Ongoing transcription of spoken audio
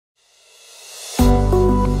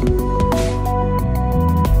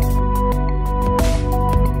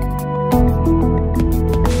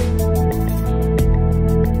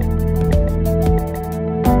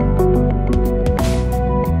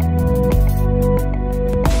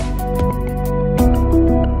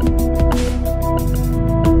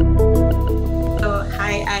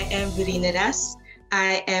Miras.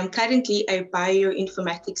 I am currently a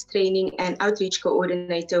bioinformatics training and outreach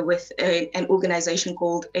coordinator with an organization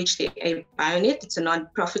called HTA Bionet. It's a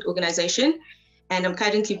non-profit organization, and I'm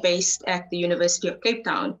currently based at the University of Cape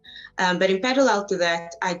Town. But in parallel to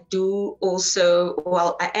that, I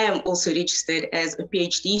am also registered as a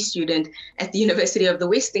PhD student at the University of the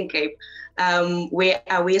Western Cape, where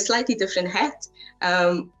I wear a slightly different hat.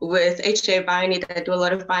 With HTA Bionet, I do a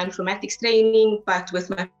lot of bioinformatics training, but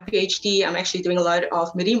with my PhD, I'm actually doing a lot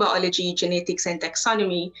of marine biology, genetics, and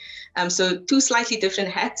taxonomy. So two slightly different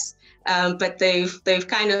hats, but they've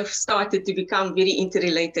kind of started to become very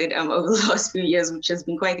interrelated over the last few years, which has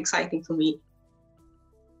been quite exciting for me.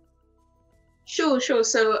 Sure.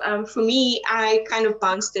 So for me, I kind of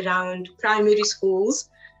bounced around primary schools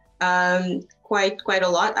quite a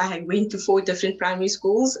lot. I went to 4 different primary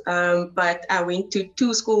schools, but I went to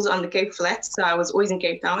 2 schools on the Cape Flats, so I was always in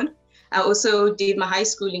Cape Town. I also did my high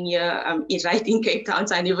schooling year right in Cape Town,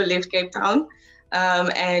 so I never left Cape Town.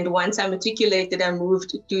 And once I matriculated, I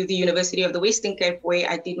moved to the University of the Western Cape, where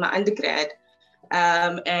I did my undergrad.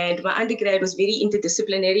 And my undergrad was very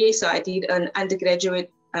interdisciplinary, so I did an undergraduate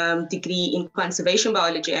degree in conservation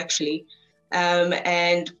biology, actually.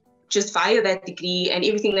 And just via that degree and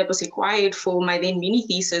everything that was required for my then mini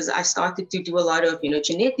thesis, I started to do a lot of,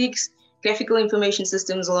 genetics, graphical information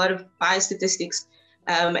systems, a lot of biostatistics.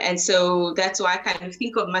 And so that's why I kind of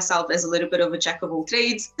think of myself as a little bit of a jack of all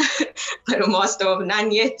trades, but a master of none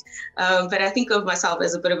yet. But I think of myself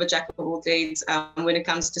as a bit of a jack of all trades when it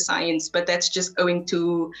comes to science. But that's just owing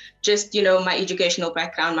to just, my educational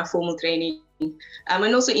background, my formal training.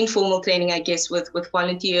 And also informal training, I guess, with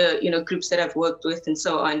volunteer, groups that I've worked with and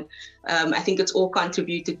so on. I think it's all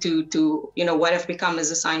contributed to what I've become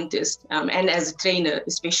as a scientist and as a trainer,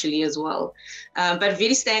 especially as well. But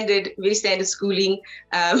very standard schooling.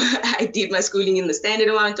 I did my schooling in the standard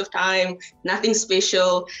amount of time, nothing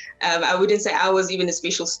special. I wouldn't say I was even a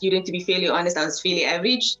special student, to be fairly honest. I was fairly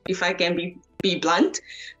average, if I can be blunt.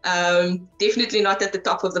 Definitely not at the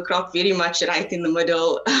top of the crop, very much right in the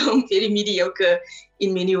middle, very mediocre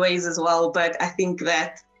in many ways as well. But I think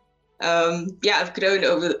that, I've grown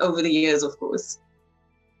over the years, of course.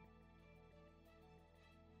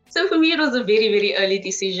 So for me, it was a very, very early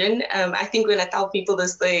decision. I think when I tell people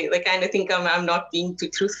this, they kind of think I'm not being too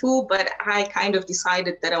truthful, but I kind of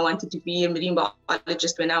decided that I wanted to be a marine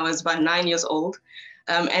biologist when I was about 9 years old.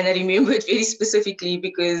 And I remember it very specifically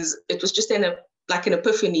because it was just an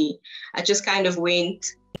epiphany. I just kind of went,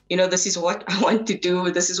 this is what I want to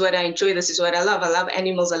do. This is what I enjoy. This is what I love. I love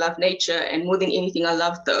animals. I love nature. And more than anything, I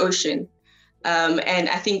love the ocean. And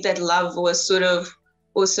I think that love was sort of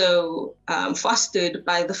also fostered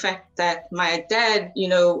by the fact that my dad,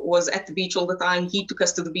 was at the beach all the time. He took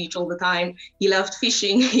us to the beach all the time. He loved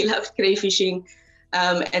fishing. He loved crayfishing.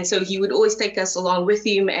 And so he would always take us along with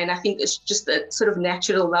him. And I think it's just a sort of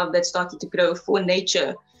natural love that started to grow for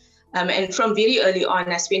nature. And from very early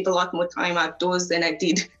on, I spent a lot more time outdoors than I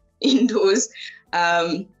did indoors.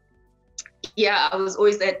 I was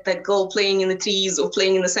always that girl playing in the trees or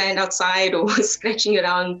playing in the sand outside or scratching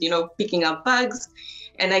around, picking up bugs.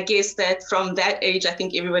 And I guess that from that age, I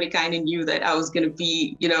think everybody kind of knew that I was going to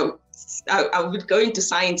be, I would go into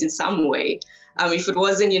science in some way. If it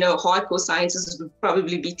wasn't, hardcore sciences, it would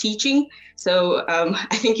probably be teaching. So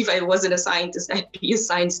I think if I wasn't a scientist, I'd be a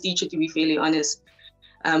science teacher, to be fairly honest.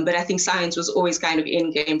 But I think science was always kind of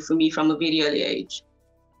in game for me from a very early age.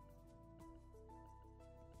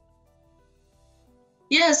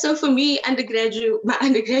 Yeah, so for me, my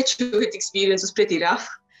undergraduate experience was pretty rough.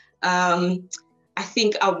 I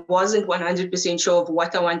think I wasn't 100% sure of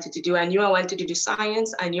what I wanted to do. I knew I wanted to do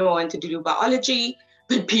science. I knew I wanted to do biology.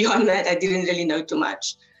 But beyond that, I didn't really know too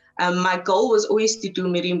much. My goal was always to do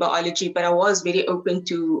marine biology, but I was very open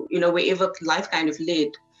to, wherever life kind of led.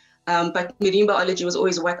 But marine biology was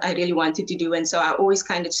always what I really wanted to do. And so I always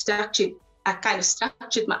kind of structured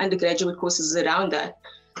my undergraduate courses around that.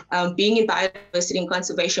 Being in biodiversity and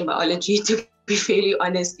conservation biology, to be fairly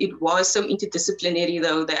honest, it was so interdisciplinary,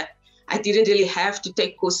 though, that I didn't really have to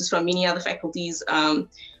take courses from many other faculties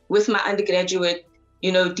with my undergraduate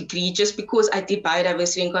degree. Just because I did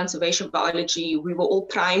biodiversity and conservation biology, we were all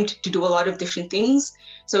primed to do a lot of different things.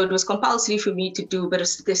 So it was compulsory for me to do a bit of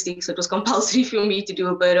statistics. It was compulsory for me to do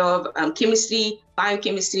a bit of chemistry,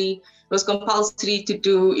 biochemistry. It was compulsory to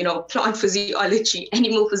do, plant physiology,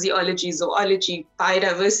 animal physiology, zoology,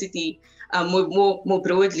 biodiversity, more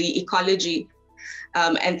broadly, ecology.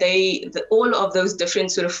 And all of those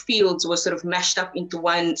different sort of fields were sort of mashed up into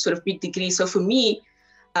one sort of big degree. So for me,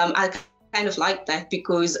 I kind of like that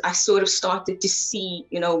because I sort of started to see,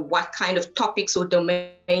 what kind of topics or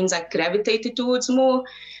domains I gravitated towards more.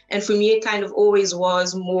 And for me, it kind of always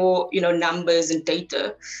was more, numbers and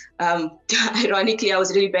data. Ironically, I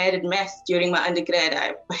was really bad at math during my undergrad.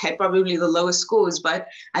 I had probably the lowest scores, but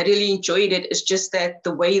I really enjoyed it. It's just that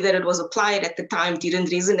the way that it was applied at the time didn't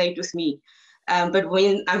resonate with me. But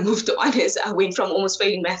when I moved to honors, I went from almost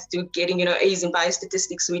failing math to getting, A's in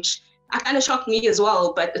biostatistics, which kind of shocked me as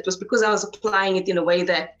well. But it was because I was applying it in a way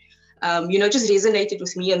that, just resonated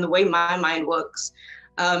with me and the way my mind works.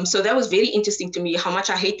 So that was very interesting to me, how much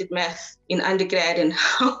I hated math in undergrad and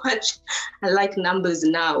how much I like numbers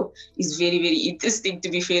now is very, very interesting, to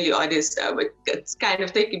be fairly honest. But it's kind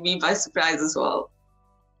of taken me by surprise as well.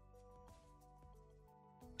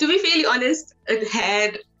 To be fairly honest, it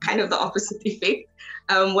had kind of the opposite effect.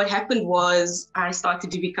 What happened was I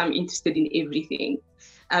started to become interested in everything.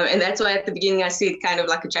 And that's why at the beginning I said kind of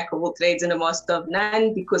like a jack of all trades and a master of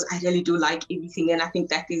none, because I really do like everything. And I think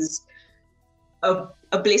that is a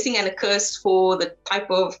blessing and a curse for the type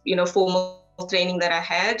of, formal training that I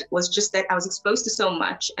had, was just that I was exposed to so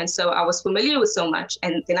much. And so I was familiar with so much,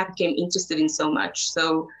 and then I became interested in so much.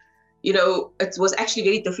 So, it was actually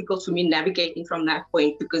very difficult for me navigating from that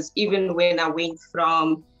point, because even when I went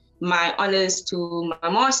from my honors to my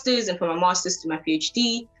master's and from my master's to my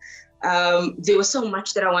PhD, there was so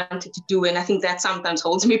much that I wanted to do. And I think that sometimes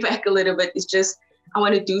holds me back a little bit. It's just, I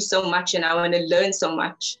want to do so much and I want to learn so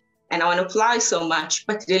much and I want to apply so much,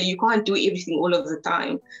 but really you can't do everything all of the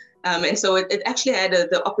time. And so it actually had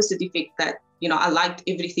the opposite effect that, I liked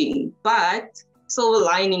everything, but silver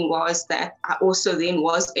lining was that I also then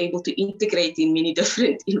was able to integrate in many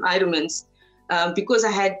different environments because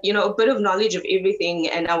I had, a bit of knowledge of everything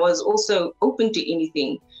and I was also open to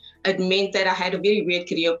anything. It meant that I had a very weird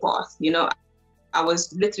career path. I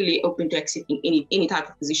was literally open to accepting any type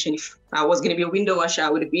of position. If I was going to be a window washer, I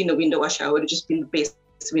would have been a window washer. I would have just been the best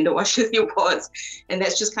window washer there was. And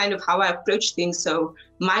that's just kind of how I approach things. So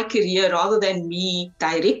my career, rather than me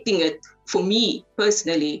directing it, for me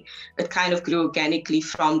personally, it kind of grew organically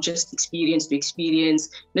from just experience to experience,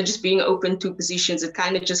 just being open to positions. It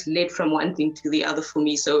kind of just led from one thing to the other for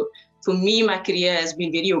me. So for me, my career has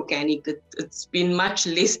been very organic. It's been much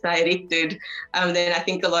less directed than I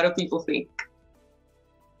think a lot of people think.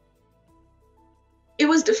 It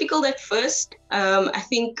was difficult at first. I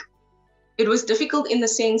think it was difficult in the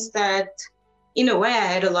sense that, in a way, I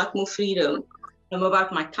had a lot more freedom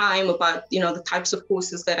about my time, about, the types of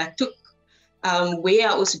courses that I took, where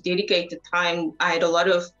I also dedicated time. I had a lot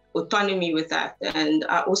of autonomy with that. And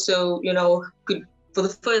I also, could, for the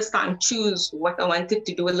first time, choose what I wanted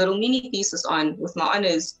to do a little mini thesis on with my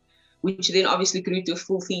honors, which then obviously grew to a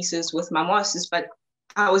full thesis with my master's. But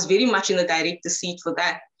I was very much in the director's seat for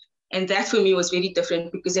that. And that for me was very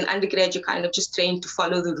different because in undergrad, you're kind of just trained to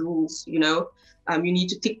follow the rules, you need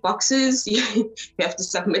to tick boxes. You have to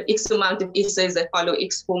submit X amount of essays that follow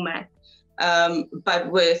X format. But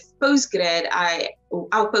with postgrad,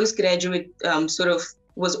 our postgraduate sort of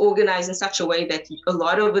was organized in such a way that a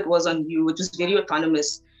lot of it was on you. It was very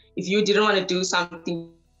autonomous. If you didn't want to do something,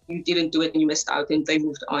 you didn't do it and you missed out and they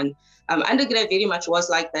moved on. Undergrad very much was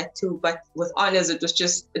like that too, but with honors, it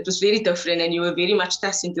was very different and you were very much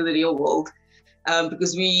thrust into the real world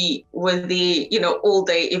because we were there, all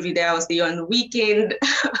day, every day. I was there on the weekend.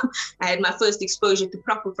 I had my first exposure to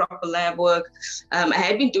proper lab work. I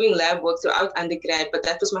had been doing lab work throughout undergrad, but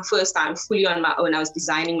that was my first time fully on my own. I was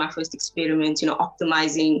designing my first experiments,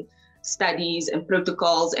 optimizing studies and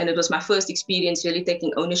protocols. And it was my first experience really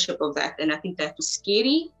taking ownership of that. And I think that was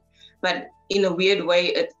scary. But in a weird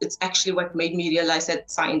way, it's actually what made me realize that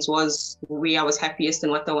science was where I was happiest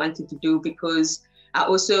and what I wanted to do, because I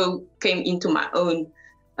also came into my own.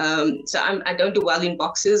 So I don't do well in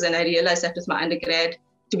boxes. And I realized that with my undergrad,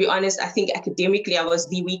 to be honest, I think academically, I was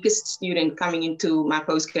the weakest student coming into my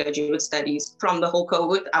postgraduate studies. From the whole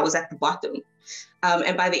cohort, I was at the bottom.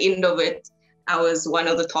 And by the end of it, I was one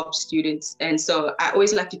of the top students. And so I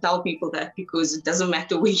always like to tell people that because it doesn't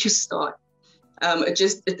matter where you start.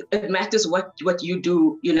 It matters what you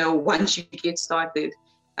do, once you get started.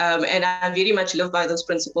 And I very much live by those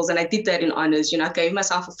principles. And I did that in honors. I gave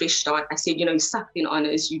myself a fresh start. I said, you sucked in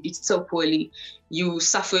honors. You did so poorly. You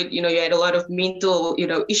suffered, you had a lot of mental,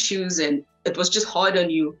 issues, and it was just hard on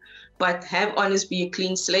you. But have honors be a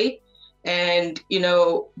clean slate. And,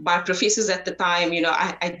 my professors at the time,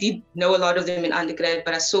 I did know a lot of them in undergrad,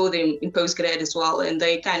 but I saw them in postgrad as well. And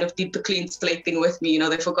they kind of did the clean slate thing with me.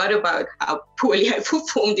 They forgot about how poorly I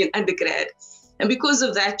performed in undergrad. And because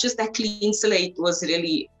of that, just that clean slate was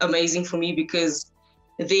really amazing for me, because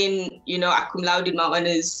then, I cum laude in my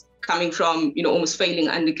honors. coming from, almost failing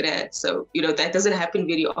undergrad. So, that doesn't happen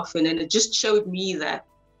very often. And it just showed me that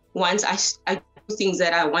once I do things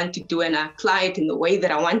that I want to do and I apply it in the way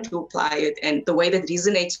that I want to apply it and the way that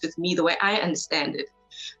resonates with me, the way I understand it,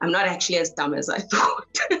 I'm not actually as dumb as I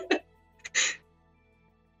thought.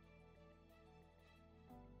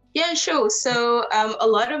 Yeah, sure. So a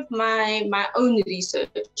lot of my own research,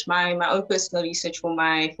 my own personal research for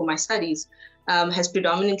my studies has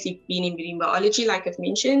predominantly been in marine biology, like I've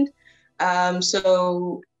mentioned.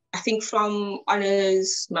 So I think from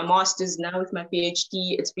honors, my master's, now with my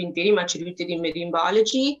PhD, it's been very much rooted in marine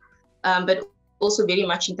biology, but also very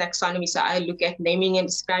much in taxonomy. So I look at naming and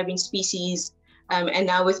describing species. And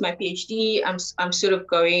now with my PhD, I'm sort of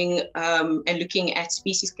going and looking at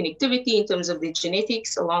species connectivity in terms of the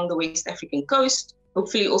genetics along the West African coast,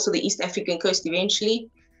 hopefully also the East African coast eventually.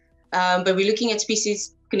 But we're looking at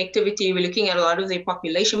species connectivity. We're looking at a lot of their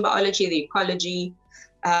population biology, the ecology,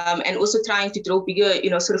 and also trying to draw bigger,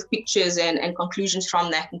 sort of pictures and conclusions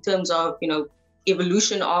from that in terms of,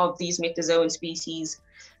 evolution of these metazoan species.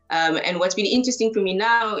 And what's been interesting for me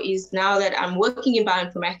now is now that I'm working in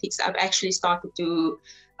bioinformatics, I've actually started to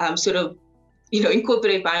sort of,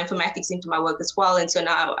 incorporate bioinformatics into my work as well. And so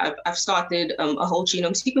now I've started a whole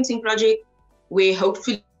genome sequencing project where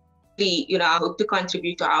hopefully, I hope to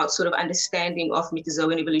contribute to our sort of understanding of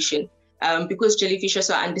metazoan evolution. Because jellyfish are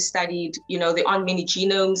so understudied, there aren't many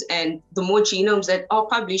genomes, and the more genomes that are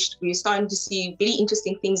published, we're starting to see very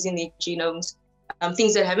interesting things in their genomes.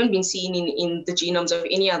 Things that haven't been seen in the genomes of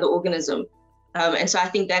any other organism. And so I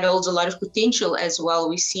think that holds a lot of potential as well.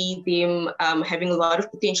 We see them having a lot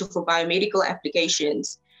of potential for biomedical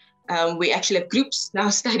applications. We actually have groups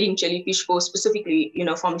now studying jellyfish for specifically,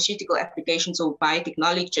 pharmaceutical applications or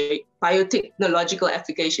biotechnological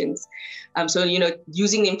applications. So,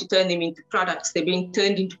 using them to turn them into products. They're being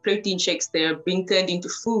turned into protein shakes. They're being turned into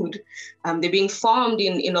food. They're being farmed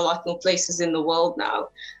in a lot more places in the world now.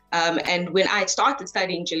 And when I started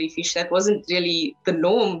studying jellyfish, that wasn't really the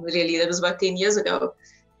norm, really. That was about 10 years ago.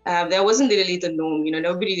 That wasn't really the norm.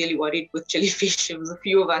 Nobody really worried with jellyfish. It was a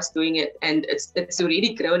few of us doing it, and it's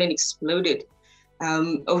already grown and exploded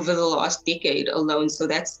over the last decade alone. So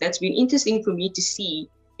that's been interesting for me to see,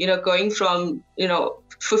 going from,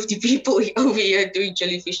 50 people over here doing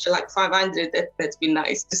jellyfish to like 500. That's been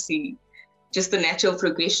nice to see, just the natural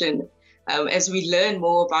progression. As we learn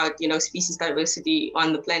more about, species diversity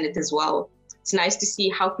on the planet as well. It's nice to see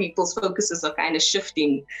how people's focuses are kind of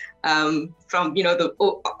shifting from,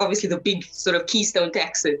 obviously the big sort of keystone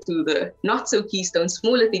taxa to the not so keystone,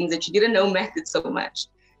 smaller things that you didn't know mattered so much.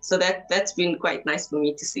 So that's been quite nice for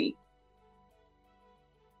me to see.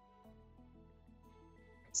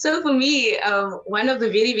 So for me, one of the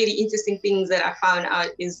very, very interesting things that I found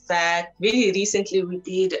out is that very recently we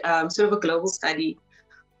did sort of a global study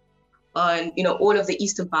on, all of the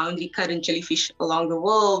eastern boundary current jellyfish along the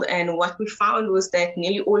world. And what we found was that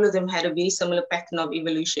nearly all of them had a very similar pattern of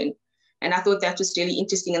evolution. And I thought that was really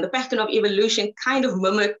interesting. And the pattern of evolution kind of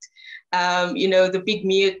mimicked, the big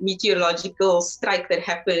meteorological strike that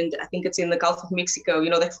happened, I think it's in the Gulf of Mexico,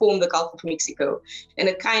 that formed the Gulf of Mexico. And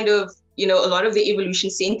it kind of, a lot of the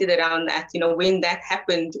evolution centered around that. When that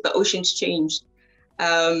happened, the oceans changed.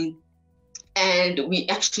 And we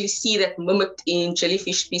actually see that mimicked in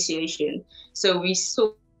jellyfish speciation. So we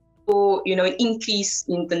saw, an increase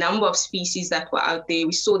in the number of species that were out there.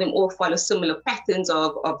 We saw them all follow similar patterns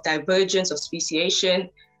of divergence, of speciation.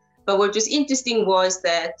 But what was interesting was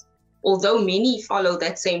that although many follow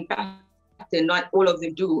that same pattern, not all of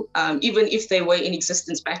them do, even if they were in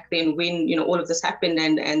existence back then when, all of this happened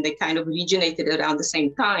and they kind of originated around the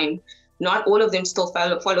same time. Not all of them still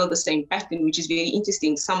follow the same pattern, which is very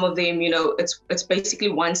interesting. Some of them, it's basically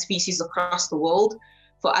one species across the world.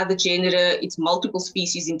 For other genera, it's multiple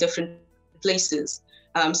species in different places.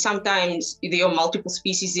 Sometimes there are multiple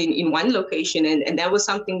species in one location. And that was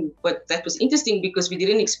something that was interesting because we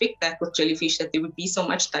didn't expect that with jellyfish, that there would be so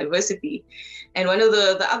much diversity. And one of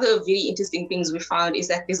the other very interesting things we found is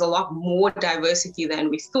that there's a lot more diversity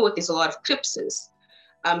than we thought. There's a lot of crypsis.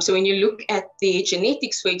 So when you look at the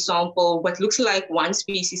genetics, for example, what looks like one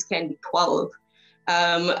species can be 12.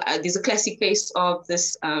 There's a classic case of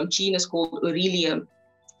this genus called Aurelia.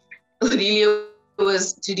 Aurelia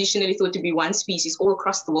was traditionally thought to be one species all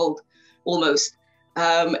across the world, almost.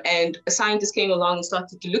 And a scientist came along and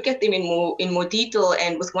started to look at them in more detail.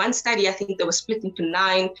 And with one study, I think they were split into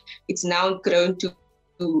 9. It's now grown to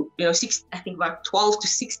I think about 12 to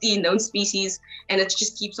 16 known species, and it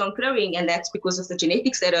just keeps on growing. And that's because of the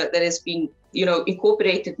genetics that has been,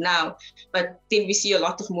 incorporated now. But then we see a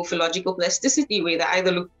lot of morphological plasticity where they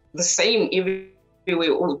either look the same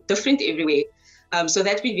everywhere or different everywhere. So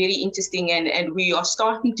that's been very interesting, and we are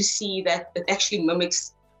starting to see that it actually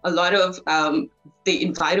mimics a lot of the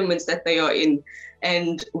environments that they are in.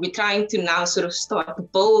 And we're trying to now sort of start to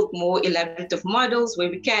build more elaborative models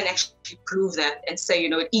where we can actually prove that and say,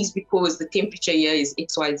 it is because the temperature here is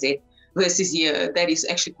X, Y, Z versus here that is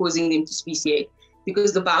actually causing them to speciate.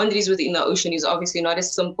 Because the boundaries within the ocean is obviously not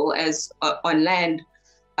as simple as on land.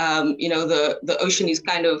 The ocean is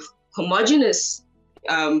kind of homogeneous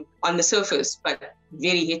on the surface, but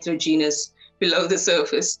very heterogeneous below the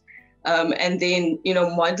surface. And then,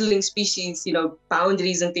 modeling species,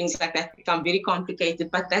 boundaries and things like that become very complicated.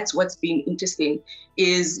 But that's what's been interesting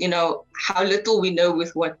is, how little we know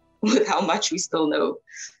with how much we still know.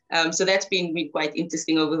 So that's been quite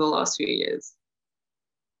interesting over the last few years.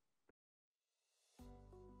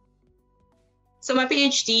 So my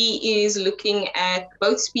PhD is looking at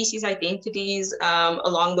both species identities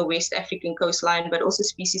along the West African coastline, but also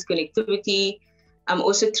species connectivity. I'm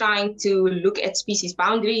also trying to look at species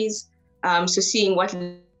boundaries. So seeing what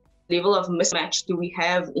level of mismatch do we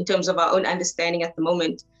have in terms of our own understanding at the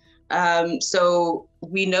moment. So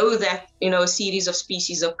we know that, a series of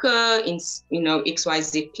species occur in,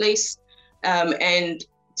 XYZ place. And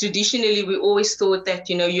traditionally, we always thought that,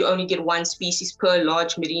 you only get one species per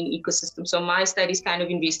large marine ecosystem. So my study is kind of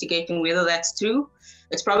investigating whether that's true.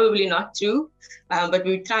 It's probably not true, but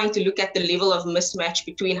we're trying to look at the level of mismatch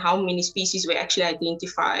between how many species we actually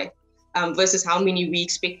identify versus how many we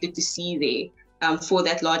expected to see there for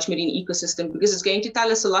that large marine ecosystem, because it's going to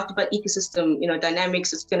tell us a lot about ecosystem,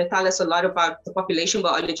 dynamics. It's going to tell us a lot about the population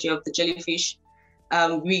biology of the jellyfish.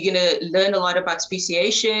 We're going to learn a lot about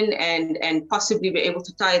speciation and possibly be able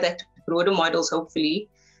to tie that to broader models, hopefully.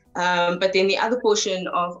 But then the other portion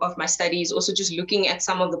of my study is also just looking at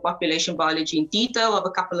some of the population biology in detail of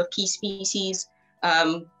a couple of key species,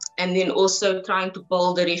 and then also trying to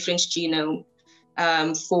build a reference genome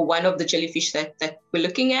for one of the jellyfish that we're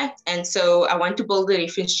looking at. And so I want to build a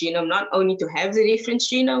reference genome, not only to have the reference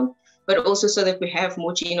genome, but also so that we have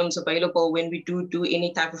more genomes available when we do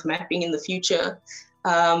any type of mapping in the future.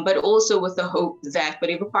 But also with the hope that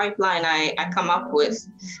whatever pipeline I come up with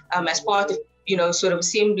as part of, sort of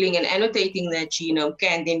assembling and annotating that genome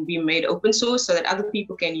can then be made open source so that other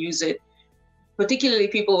people can use it, particularly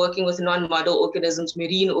people working with non-model organisms,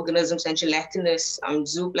 marine organisms, and gelatinous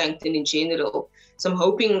zooplankton in general. So I'm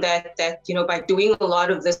hoping that by doing a lot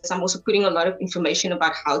of this, I'm also putting a lot of information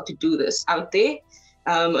about how to do this out there.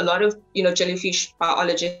 A lot of, jellyfish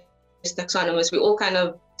biologists, taxonomists, we all kind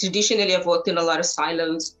of traditionally have worked in a lot of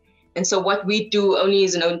silos. And so what we do only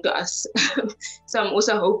is known to us. So I'm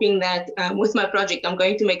also hoping that with my project, I'm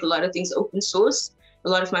going to make a lot of things open source, a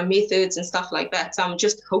lot of my methods and stuff like that. So I'm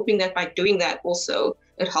just hoping that by doing that also,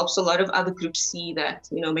 it helps a lot of other groups see that,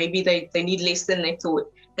 maybe they need less than they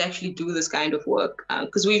thought to actually do this kind of work.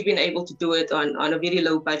 Because we've been able to do it on a very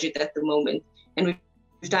low budget at the moment. And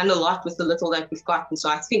we've done a lot with the little that we've gotten. So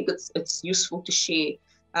I think it's useful to share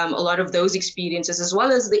a lot of those experiences, as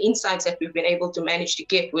well as the insights that we've been able to manage to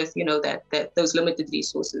get with, those limited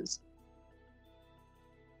resources.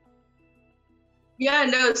 Yeah,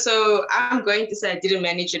 no, so I'm going to say I didn't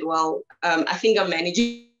manage it well. I think I'm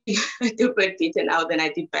managing it a bit better now than I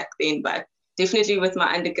did back then, but definitely with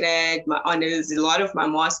my undergrad, my honors, a lot of my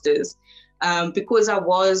masters, because I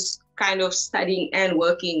was kind of studying and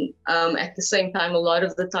working at the same time a lot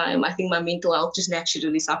of the time, I think my mental health just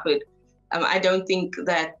naturally suffered. I don't think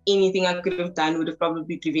that anything I could have done would have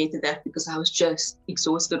probably prevented that, because I was just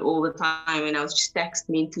exhausted all the time and I was just taxed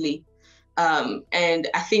mentally. And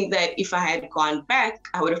I think that if I had gone back,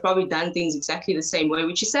 I would have probably done things exactly the same way,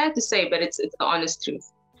 which is sad to say, but it's the honest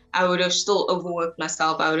truth. I would have still overworked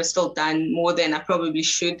myself. I would have still done more than I probably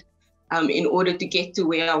should in order to get to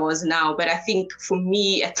where I was now. But I think for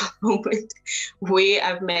me at the moment, where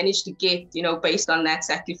I've managed to get, based on that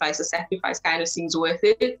sacrifice, the sacrifice kind of seems worth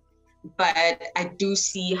it. But I do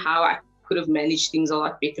see how I could have managed things a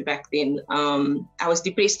lot better back then. I was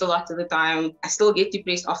depressed a lot of the time. I still get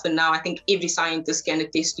depressed often now. I think every scientist can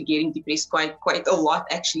attest to getting depressed quite a lot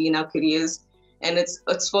actually in our careers. And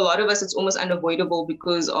it's for a lot of us, it's almost unavoidable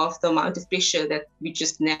because of the amount of pressure that we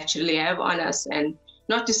just naturally have on us. And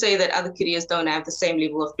not to say that other careers don't have the same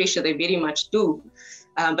level of pressure, they very much do.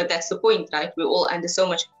 But that's the point, right? We're all under so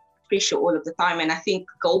much pressure all of the time. And I think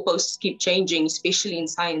goalposts keep changing, especially in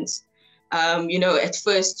science. At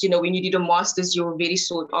first, when you did a master's, you were very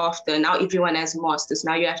sought after. Now everyone has a master's.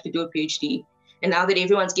 Now you have to do a PhD. And now that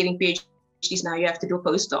everyone's getting PhDs, now you have to do a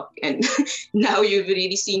postdoc. And now you've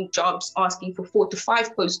already seen jobs asking for 4 to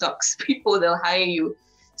 5 postdocs before they'll hire you.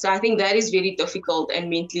 So I think that is very difficult and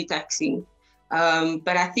mentally taxing.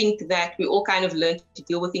 But I think that we all kind of learn to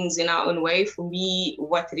deal with things in our own way. For me,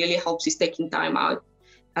 what really helps is taking time out.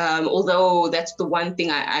 Although that's the one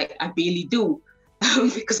thing I barely do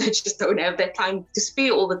because I just don't have that time to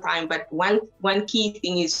spare all the time. But one key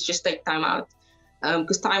thing is just take time out,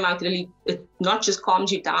 because time out really, it not just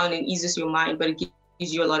calms you down and eases your mind, but it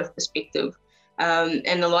gives you a lot of perspective.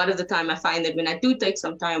 And a lot of the time I find that when I do take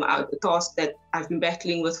some time out, the task that I've been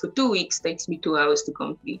battling with for 2 weeks takes me 2 hours to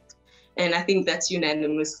complete. And I think that's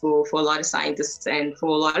unanimous for a lot of scientists and for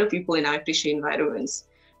a lot of people in our pressure environments.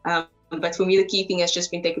 But for me, the key thing has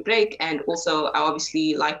just been take a break. And also, I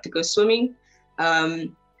obviously like to go swimming.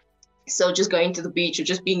 So just going to the beach or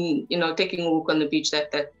just being, taking a walk on the beach,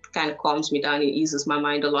 that kind of calms me down. It eases my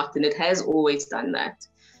mind a lot. And it has always done that.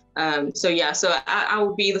 So I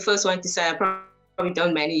will be the first one to say I probably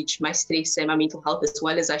don't manage my stress and my mental health as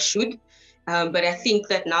well as I should. But I think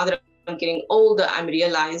that now that I'm getting older, I'm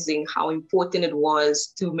realizing how important it was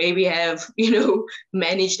to maybe have,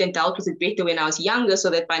 managed and dealt with it better when I was younger, so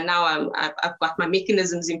that by now I've got my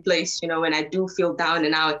mechanisms in place, when I do feel down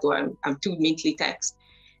and out or I'm too mentally taxed.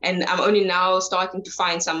 And I'm only now starting to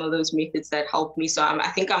find some of those methods that help me. So I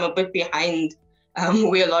think I'm a bit behind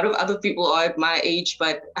where a lot of other people are at my age,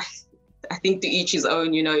 but I think to each his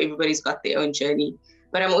own, everybody's got their own journey.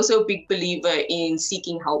 But I'm also a big believer in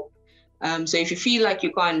seeking help. So if you feel like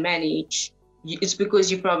you can't manage, it's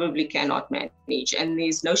because you probably cannot manage. And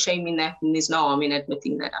there's no shame in that, and there's no harm in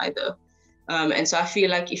admitting that either. And so I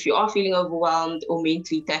feel like if you are feeling overwhelmed or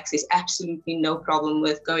mentally taxed, there's absolutely no problem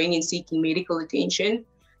with going and seeking medical attention,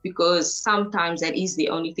 because sometimes that is the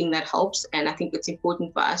only thing that helps. And I think it's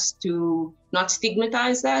important for us to not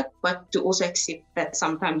stigmatize that, but to also accept that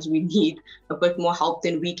sometimes we need a bit more help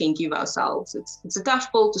than we can give ourselves. It's a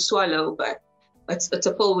tough pill to swallow, but it's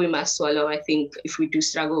a pill we must swallow, I think, if we do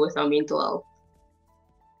struggle with our mental health.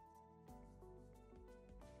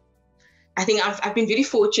 I think I've been very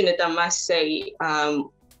fortunate, I must say,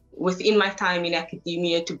 within my time in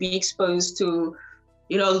academia, to be exposed to,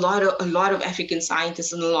 a lot of African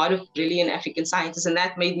scientists and a lot of brilliant African scientists, and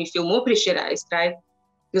that made me feel more pressurized, right?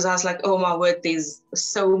 Because I was like, oh my word, there's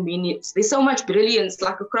so much brilliance,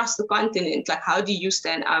 like across the continent. Like, how do you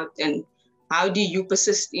stand out, and how do you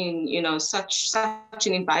persist in, such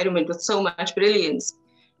an environment with so much brilliance?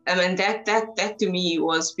 And that to me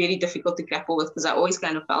was very difficult to grapple with, because I always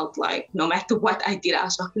kind of felt like no matter what I did, I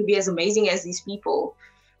was not going to be as amazing as these people.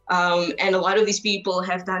 And a lot of these people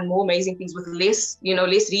have done more amazing things with less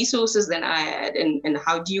resources than I had. And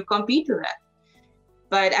how do you compete with that?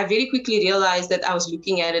 But I very quickly realized that I was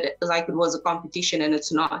looking at it like it was a competition, and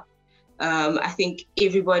it's not. I think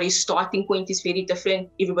everybody's starting point is very different.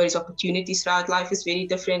 Everybody's opportunities throughout life is very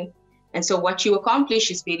different. And so what you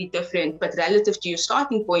accomplish is very different. But relative to your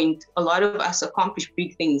starting point, a lot of us accomplish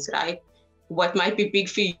big things, right? What might be big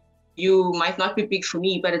for you might not be big for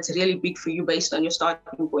me, but it's really big for you based on your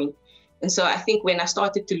starting point. And so I think when I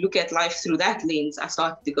started to look at life through that lens, I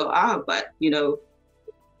started to go, but,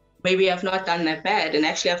 maybe I've not done that bad. And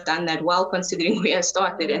actually, I've done that well considering where I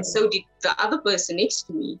started. And so did the other person next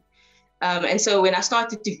to me. And so when I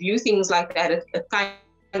started to view things like that, it kind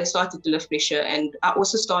of started to lift pressure. And I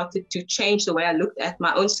also started to change the way I looked at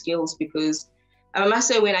my own skills, because I must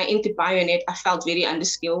say, when I entered Bionet, I felt very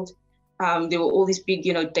underskilled. There were all these big,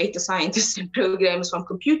 data scientists and programmers from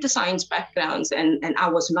computer science backgrounds, and I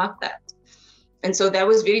was not that. And so that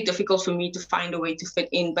was very difficult for me to find a way to fit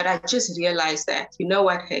in. But I just realized that,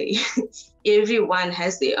 hey, everyone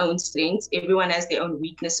has their own strengths. Everyone has their own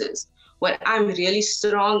weaknesses. What I'm really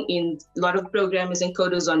strong in, a lot of programmers and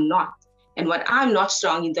coders are not. And what I'm not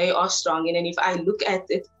strong in, they are strong in. And if I look at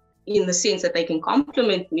it in the sense that they can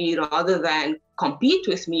complement me rather than compete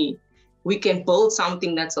with me, we can build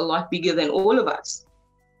something that's a lot bigger than all of us.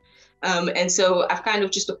 And so I've kind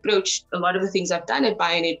of just approached a lot of the things I've done at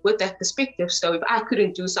Bionet with that perspective. So if I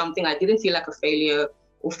couldn't do something, I didn't feel like a failure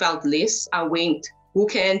or felt less, I went, who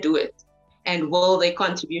can do it? And will they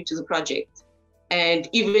contribute to the project? And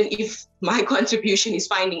even if my contribution is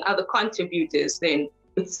finding other contributors, then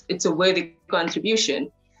it's a worthy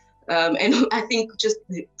contribution. And I think just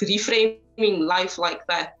reframing life like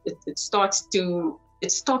that, it stops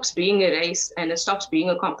being a race, and it stops being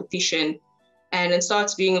a competition, and it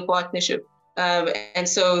starts being a partnership. And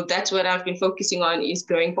so that's what I've been focusing on, is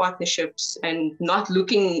growing partnerships and not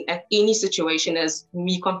looking at any situation as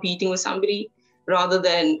me competing with somebody, rather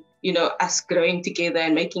than, us growing together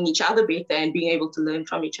and making each other better and being able to learn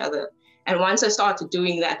from each other. And once I started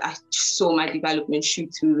doing that, I saw my development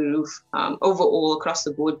shoot through the roof, overall across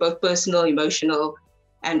the board, both personal, emotional,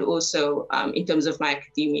 and also in terms of my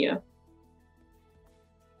academia.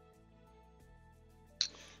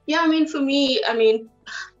 Yeah, I mean, for me, I mean,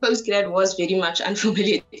 postgrad was very much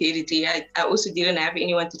unfamiliar territory. I also didn't have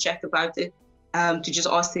anyone to chat about it, to just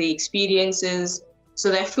ask their experiences. So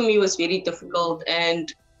that for me was very difficult.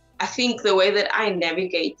 And I think the way that I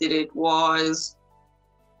navigated it was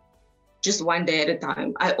just one day at a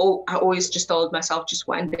time. I always just told myself just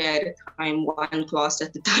one day at a time, one class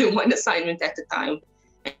at a time, one assignment at a time,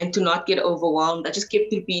 and to not get overwhelmed. I just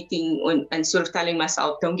kept repeating and sort of telling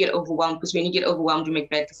myself, don't get overwhelmed, because when you get overwhelmed, you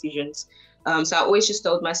make bad decisions. So I always just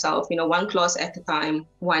told myself, one class at a time,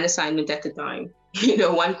 one assignment at a time,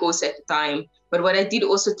 one course at a time. But what I did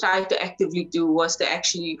also try to actively do was to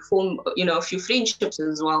actually form, a few friendships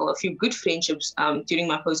as well, a few good friendships during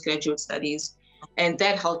my postgraduate studies. And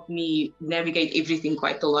that helped me navigate everything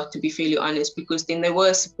quite a lot, to be fairly honest, because then there was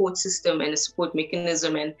a support system and a support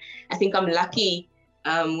mechanism. And I think I'm lucky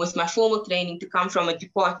with my formal training to come from a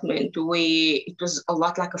department where it was a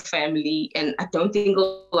lot like a family. And I don't think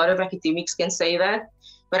a lot of academics can say that.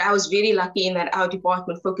 But I was very lucky in that our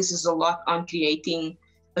department focuses a lot on creating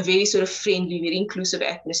a very sort of friendly, very inclusive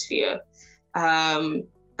atmosphere.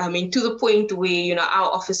 I mean, to the point where, our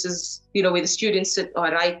offices, where the students sit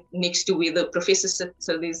are right next to where the professors sit.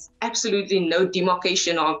 So there's absolutely no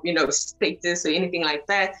demarcation of, status or anything like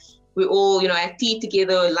that. We all, had tea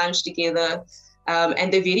together, lunch together.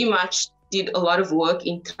 And they very much did a lot of work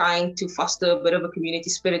in trying to foster a bit of a community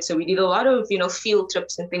spirit. So we did a lot of, field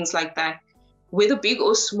trips and things like that, whether big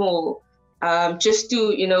or small, just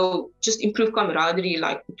to, just improve camaraderie,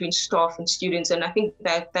 like between staff and students. And I think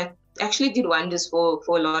that actually did wonders for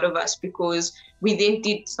a lot of us, because we then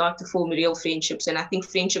did start to form real friendships. And I think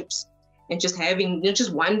friendships and just having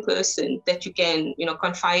just one person that you can,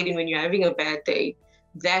 confide in when you're having a bad day,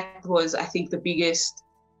 that was, I think, the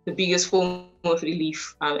biggest form of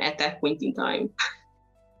relief at that point in time.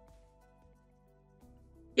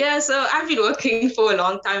 Yeah, so I've been working for a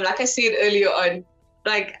long time. Like I said earlier on,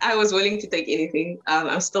 like I was willing to take anything.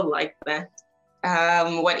 I'm still like that.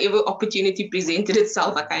 Whatever opportunity presented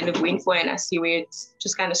itself, I kind of went for, and I see where it's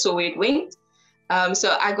just kind of saw where it went.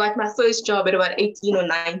 So I got my first job at about 18 or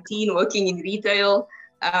 19 working in retail.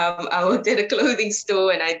 I worked at a clothing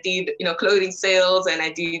store, and I did, clothing sales, and I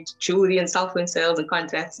did jewelry and cell phone sales and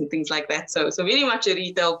contracts and things like that. So very much a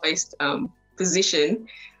retail-based position.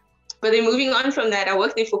 But then moving on from that, I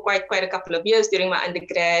worked there for quite a couple of years during my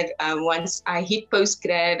undergrad. Once I hit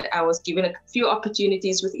postgrad, I was given a few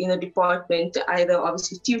opportunities within the department to either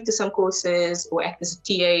obviously tutor some courses or act as a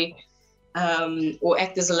TA, or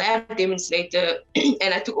act as a lab demonstrator.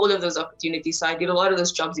 And I took all of those opportunities. So I did a lot of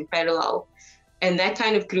those jobs in parallel. And that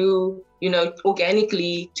kind of grew,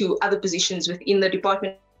 organically to other positions within the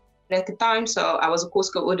department at the time. So I was a course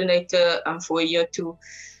coordinator for a year or two.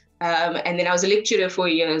 And then I was a lecturer for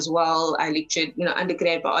a year as well. I lectured,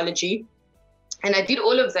 undergrad biology. And I did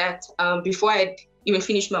all of that before I had even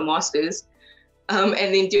finished my master's. And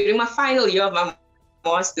then during my final year of my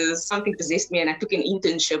master's, something possessed me, and I took an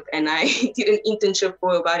internship. And I did an internship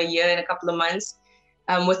for about a year and a couple of months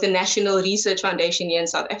with the National Research Foundation here in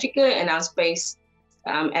South Africa. And I was based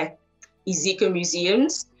at Iziko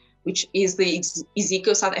Museums, which is the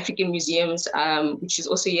Iziko South African Museums, which is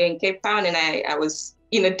also here in Cape Town. And I was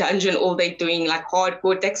in a dungeon all day doing like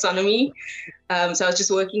hardcore taxonomy. So I was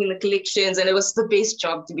just working in the collections, and it was the best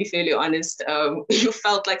job, to be fairly honest. You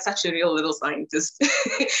felt like such a real little scientist,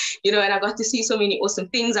 and I got to see so many awesome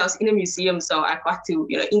things. I was in a museum, so I got to,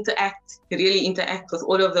 really interact with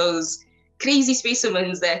all of those crazy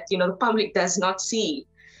specimens that, the public does not see.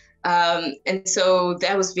 And so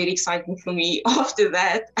that was very exciting for me. After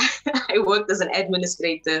that, I worked as an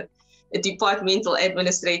administrator, a departmental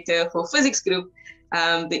administrator for physics group,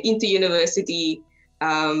 the Inter-University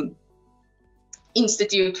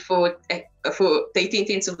Institute for Data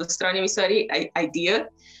Intensive Astronomy Study, IDEA.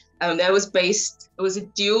 That was based, it was a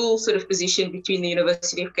dual sort of position between the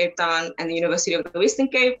University of Cape Town and the University of the Western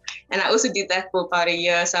Cape. And I also did that for about a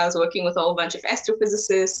year. So I was working with a whole bunch of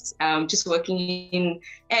astrophysicists, just working in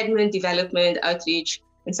admin, development, outreach.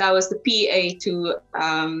 And so I was the PA to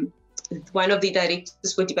one of the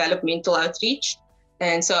directors for developmental outreach.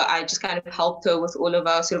 And so I just kind of helped her with all of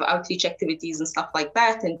our sort of outreach activities and stuff like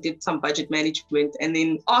that, and did some budget management. And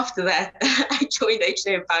then after that, I joined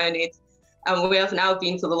HNA Bionet, where I've now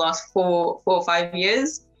been for the last 4 or 5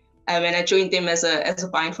 years. And I joined them as a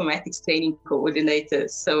bioinformatics training coordinator.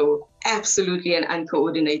 So absolutely an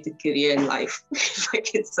uncoordinated career in life, if I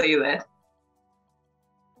can say that.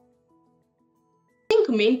 I think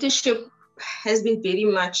mentorship has been very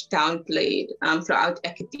much downplayed throughout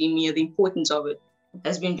academia. The importance of it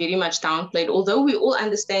has been very much downplayed. Although we all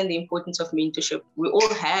understand the importance of mentorship, we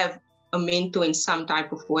all have a mentor in some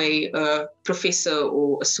type of way, a professor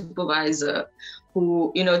or a supervisor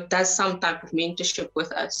who, does some type of mentorship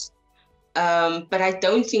with us. But I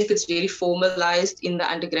don't think it's very formalized in the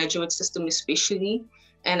undergraduate system, especially.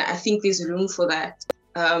 And I think there's room for that.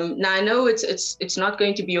 Now I know it's not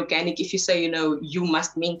going to be organic if you say, you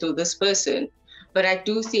must mentor this person. But I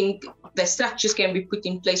do think the structures can be put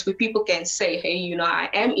in place where people can say, hey, I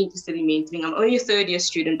am interested in mentoring. I'm only a third year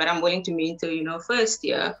student, but I'm willing to mentor, first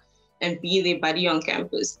year and be their buddy on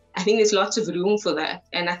campus. I think there's lots of room for that.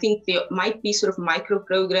 And I think there might be sort of micro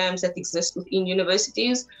programs that exist within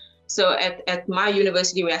universities. So at my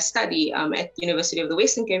university where I study, at University of the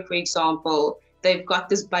Western Cape, for example, they've got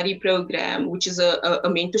this buddy program, which is a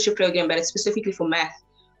mentorship program, but it's specifically for math,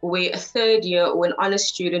 where a third year or an honors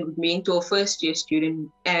student would mentor a first year student,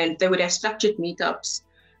 and they would have structured meetups.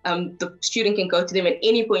 The student can go to them at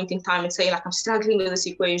any point in time and say, like, I'm struggling with this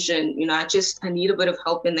equation, I need a bit of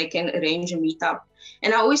help, and they can arrange a meetup.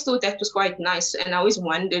 And I always thought that was quite nice. And I always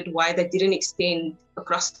wondered why that didn't extend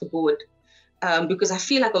across the board. Because I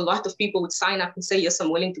feel like a lot of people would sign up and say, yes, I'm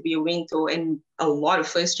willing to be a mentor. And a lot of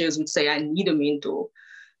first years would say, I need a mentor.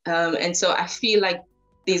 And so I feel like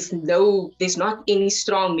there's not any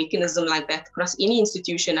strong mechanism like that across any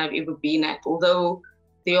institution I've ever been at. Although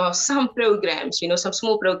there are some programs, some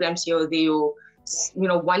small programs here or there, or,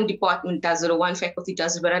 one department does it or one faculty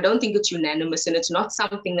does it, but I don't think it's unanimous, and it's not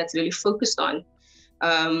something that's really focused on.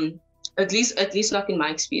 At least not in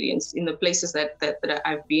my experience, in the places that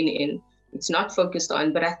I've been in. It's not focused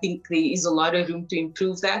on, but I think there is a lot of room to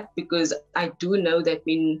improve that, because I do know that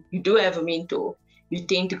when you do have a mentor, you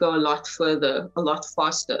tend to go a lot further, a lot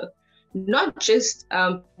faster. Not just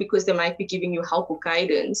because they might be giving you help or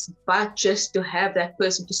guidance, but just to have that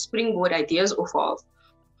person to springboard ideas off of,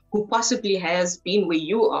 who possibly has been where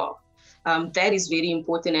you are. That is very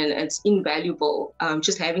important, and it's invaluable.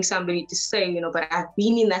 Just having somebody to say, but I've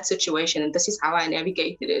been in that situation and this is how I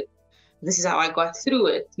navigated it. This is how I got through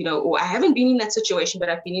it, or I haven't been in that situation, but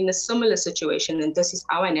I've been in a similar situation and this is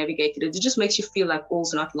how I navigated it. It just makes you feel like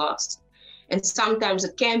all's not lost. And sometimes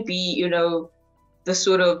it can be, the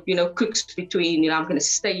sort of, crux between, I'm going to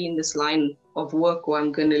stay in this line of work, or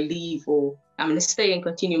I'm going to leave, or I'm going to stay and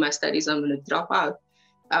continue my studies, I'm going to drop out.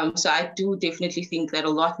 So I do definitely think that a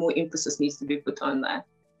lot more emphasis needs to be put on that.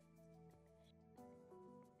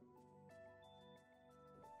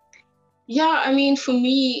 Yeah, I mean, for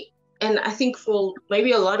me, and I think for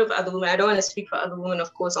maybe a lot of other women, I don't want to speak for other women,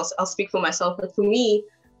 of course, I'll speak for myself, but for me,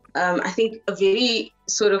 I think a very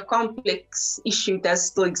sort of complex issue does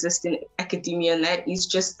still exist in academia, and that is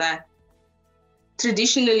just that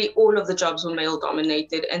traditionally all of the jobs were male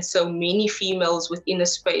dominated, and so many females within a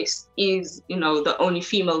space is, the only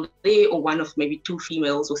female there, or one of maybe two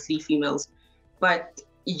females or three females, but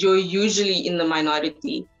you're usually in the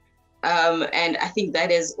minority. And I think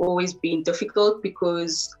that has always been difficult,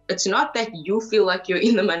 because it's not that you feel like you're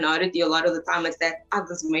in the minority a lot of the time, it's that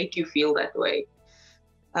others make you feel that way.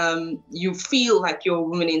 You feel like you're a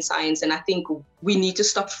woman in science, and I think we need to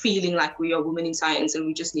stop feeling like we are women in science, and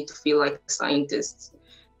we just need to feel like scientists.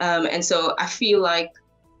 And so I feel like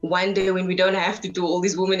one day when we don't have to do all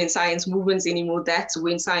these women in science movements anymore, that's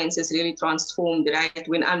when science has really transformed, right?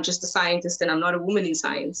 When I'm just a scientist and I'm not a woman in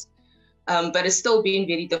science. But it's still been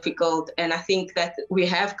very difficult. And I think that we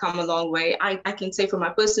have come a long way. I can say from my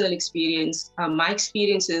personal experience, my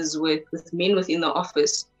experiences with men within the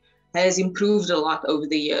office has improved a lot over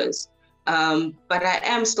the years. But I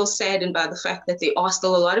am still saddened by the fact that there are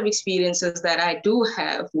still a lot of experiences that I do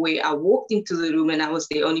have where I walked into the room and I was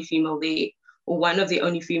the only female there, or one of the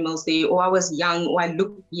only females there, or I was young, or I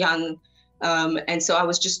looked young. And so I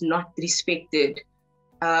was just not respected.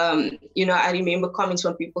 I remember comments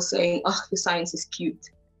from people saying, oh, the science is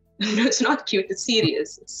cute. No, it's not cute, it's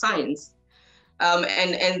serious, it's science.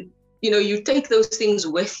 And you take those things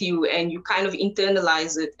with you and you kind of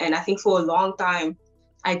internalize it. And I think for a long time,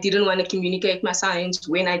 I didn't want to communicate my science.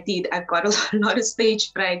 When I did, I got a lot of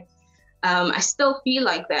stage fright. I still feel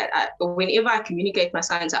like that. Whenever I communicate my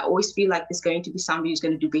science, I always feel like there's going to be somebody who's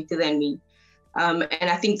going to do better than me. And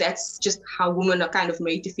I think that's just how women are kind of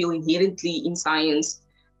made to feel inherently in science.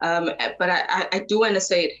 But I do want to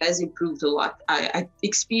say it has improved a lot. I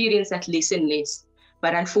experience that less and less,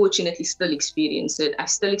 but unfortunately still experience it. I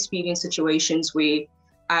still experience situations where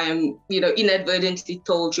I'm, inadvertently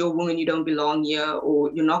told, you're a woman, you don't belong here, or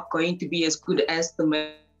you're not going to be as good as the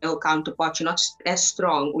male counterpart. You're not as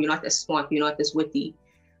strong, or you're not as smart, you're not as witty.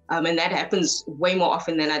 And that happens way more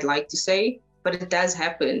often than I'd like to say, but it does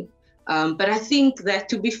happen. But I think that,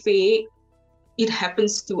 to be fair, it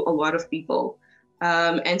happens to a lot of people.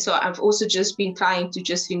 And so I've also just been trying to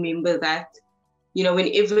just remember that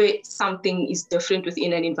whenever something is different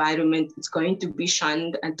within an environment, it's going to be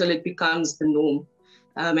shunned until it becomes the norm.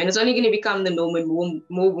 And it's only going to become the norm when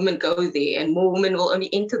more women go there, and more women will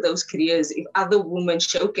only enter those careers if other women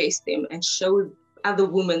showcase them and show other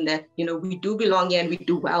women that, we do belong here and we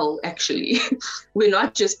do well, actually. We're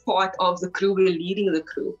not just part of the crew, we're leading the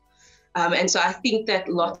crew. And so I think that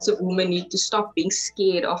lots of women need to stop being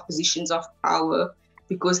scared of positions of power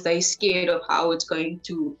because they're scared of how it's going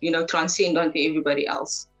to, transcend onto everybody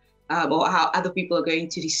else, or how other people are going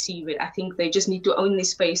to receive it. I think they just need to own their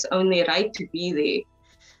space, own their right to be there,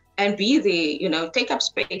 and be there, take up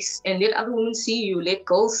space and let other women see you, let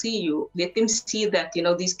girls see you, let them see that,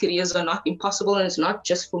 these careers are not impossible and it's not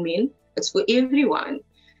just for men, it's for everyone.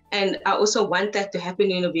 And I also want that to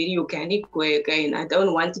happen in a very organic way again. I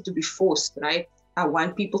don't want it to be forced, right? I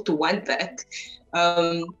want people to want that.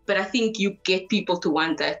 But I think you get people to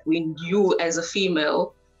want that when you as a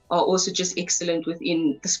female are also just excellent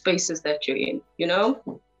within the spaces that you're in,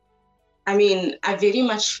 I mean, I very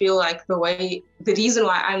much feel like the reason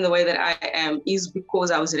why I'm the way that I am is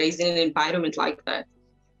because I was raised in an environment like that.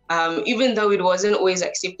 Even though it wasn't always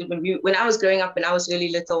accepted when I was growing up and I was really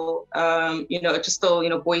little, just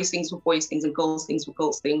still, boys things were boys things and girls things were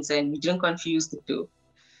girls things, and you didn't confuse the two.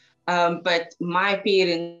 But my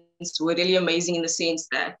parents were really amazing in the sense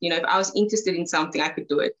that, if I was interested in something, I could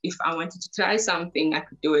do it. If I wanted to try something, I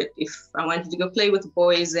could do it. If I wanted to go play with the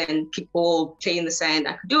boys and kick ball, play in the sand,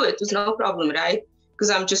 I could do it. It was no problem, right?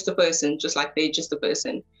 Because I'm just a person, just like they're just a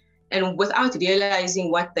person. And without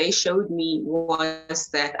realizing, what they showed me was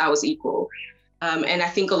that I was equal. And I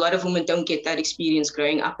think a lot of women don't get that experience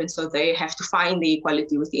growing up. And so they have to find the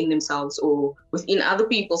equality within themselves or within other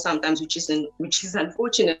people sometimes, which is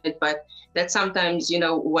unfortunate, but that's sometimes,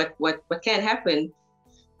 what can happen.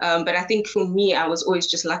 But I think for me, I was always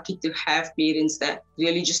just lucky to have parents that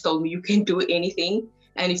really just told me you can do anything.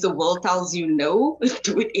 And if the world tells you no,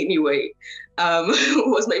 do it anyway.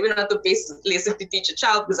 Was maybe not the best lesson to teach a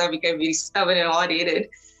child because I became very stubborn and hard-headed.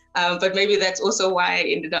 But maybe that's also why I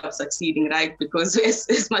ended up succeeding, right? Because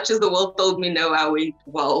as much as the world told me no, I went,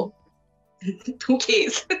 well, who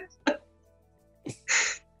cares?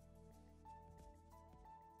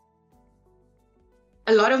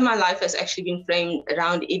 A lot of my life has actually been framed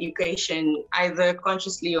around education, either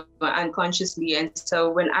consciously or unconsciously. And so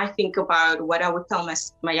when I think about what I would tell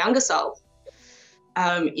my younger self,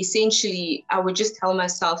 essentially, I would just tell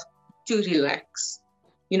myself to relax.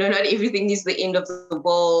 Not everything is the end of the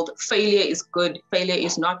world. Failure is good. Failure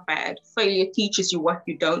is not bad. Failure teaches you what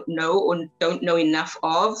you don't know or don't know enough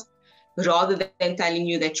of, rather than telling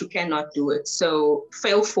you that you cannot do it. So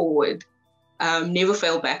fail forward, never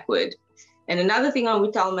fail backward. And another thing I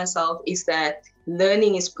would tell myself is that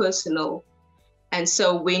learning is personal. And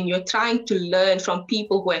so when you're trying to learn from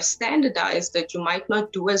people who have standardized, that you might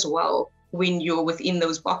not do as well when you're within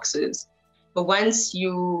those boxes. But once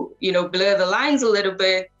you blur the lines a little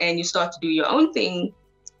bit and you start to do your own thing,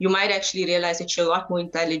 you might actually realize that you're a lot more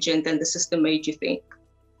intelligent than the system made you think.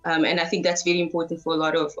 And I think that's very important for a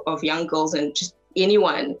lot of young girls and just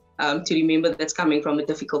anyone to remember that's coming from a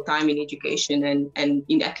difficult time in education and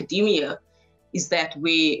in academia, is that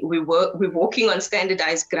we're walking on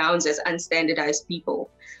standardized grounds as unstandardized people.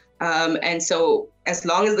 And so as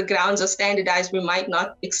long as the grounds are standardized, we might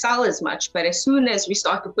not excel as much. But as soon as we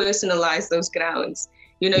start to personalize those grounds,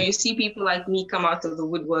 you see people like me come out of the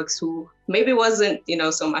woodworks who maybe wasn't,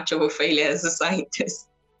 so much of a failure as a scientist.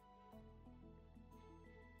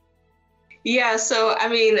 Yeah, so I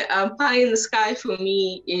mean, pie in the sky for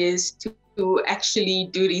me is to actually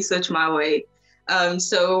do research my way.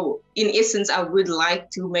 So in essence, I would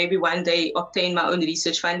like to maybe one day obtain my own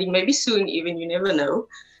research funding, maybe soon even, you never know.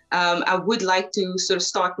 I would like to sort of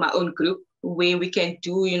start my own group where we can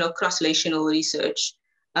do, cross-relational research,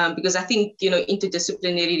 because I think,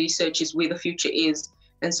 interdisciplinary research is where the future is.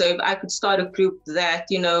 And so if I could start a group that,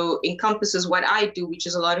 encompasses what I do, which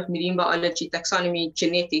is a lot of marine biology, taxonomy,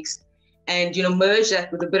 genetics, and, merge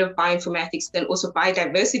that with a bit of bioinformatics and also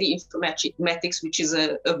biodiversity informatics, which is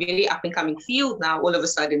a very up and coming field now, all of a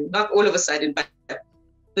sudden, not all of a sudden, but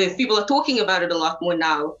the people are talking about it a lot more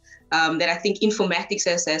now, that I think informatics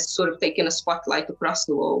has sort of taken a spotlight across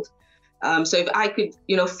the world. So if I could,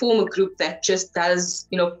 form a group that just does,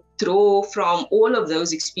 draw from all of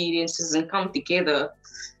those experiences and come together,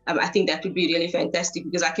 I think that would be really fantastic,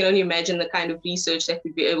 because I can only imagine the kind of research that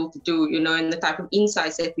we'd be able to do, and the type of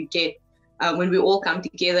insights that we get when we all come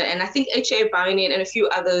together. And I think HA Bionet and a few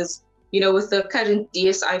others, with the current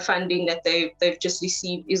DSI funding that they've just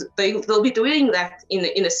received, they'll be doing that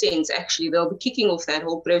in a sense. Actually, they'll be kicking off that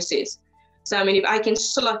whole process. So I mean, if I can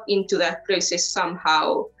slot into that process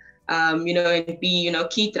somehow, and be,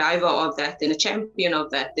 key driver of that and a champion of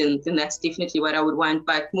that, then that's definitely what I would want.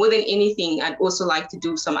 But more than anything, I'd also like to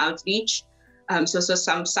do some outreach. So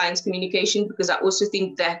some science communication, because I also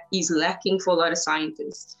think that is lacking for a lot of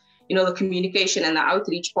scientists. The communication and the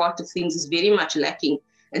outreach part of things is very much lacking.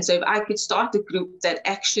 And so if I could start a group that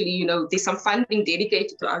actually, there's some funding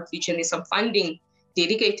dedicated to outreach and there's some funding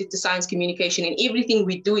dedicated to science communication, and everything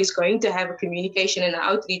we do is going to have a communication and an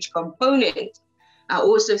outreach component, I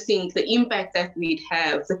also think the impact that we'd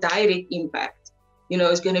have, the direct impact,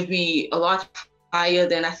 is going to be a lot higher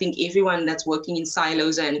than I think everyone that's working in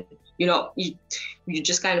silos and, you're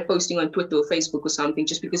just kind of posting on Twitter or Facebook or something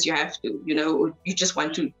just because you have to, or you just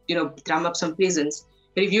want to, drum up some presence.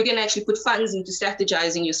 But if you can actually put funds into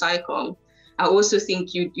strategizing your SciComm, I also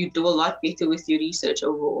think you do a lot better with your research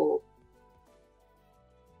overall.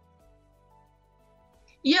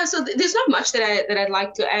 Yeah, so there's not much that I'd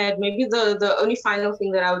like to add. Maybe the only final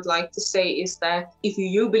thing that I would like to say is that if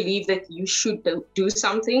you believe that you should do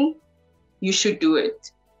something, you should do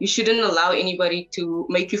it. You shouldn't allow anybody to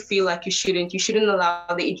make you feel like you shouldn't. You shouldn't allow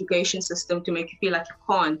the education system to make you feel like you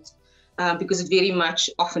can't, because it very much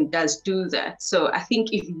often does do that. So I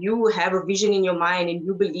think if you have a vision in your mind and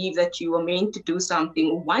you believe that you are meant to do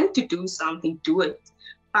something, want to do something, do it.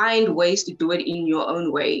 Find ways to do it in your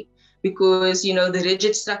own way. Because, the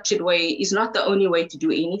rigid structured way is not the only way to do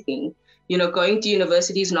anything. Going to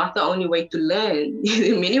university is not the only way to learn.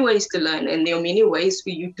 There are many ways to learn, and there are many ways for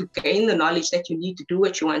you to gain the knowledge that you need to do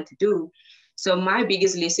what you want to do. So my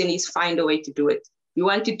biggest lesson is find a way to do it. You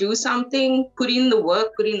want to do something, put in the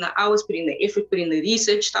work, put in the hours, put in the effort, put in the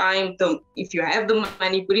research time. If you have the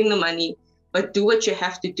money, put in the money, but do what you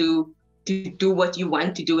have to do what you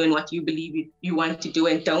want to do and what you believe you want to do,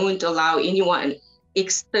 and don't allow anyone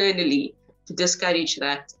externally to discourage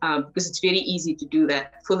that, because it's very easy to do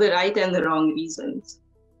that for the right and the wrong reasons.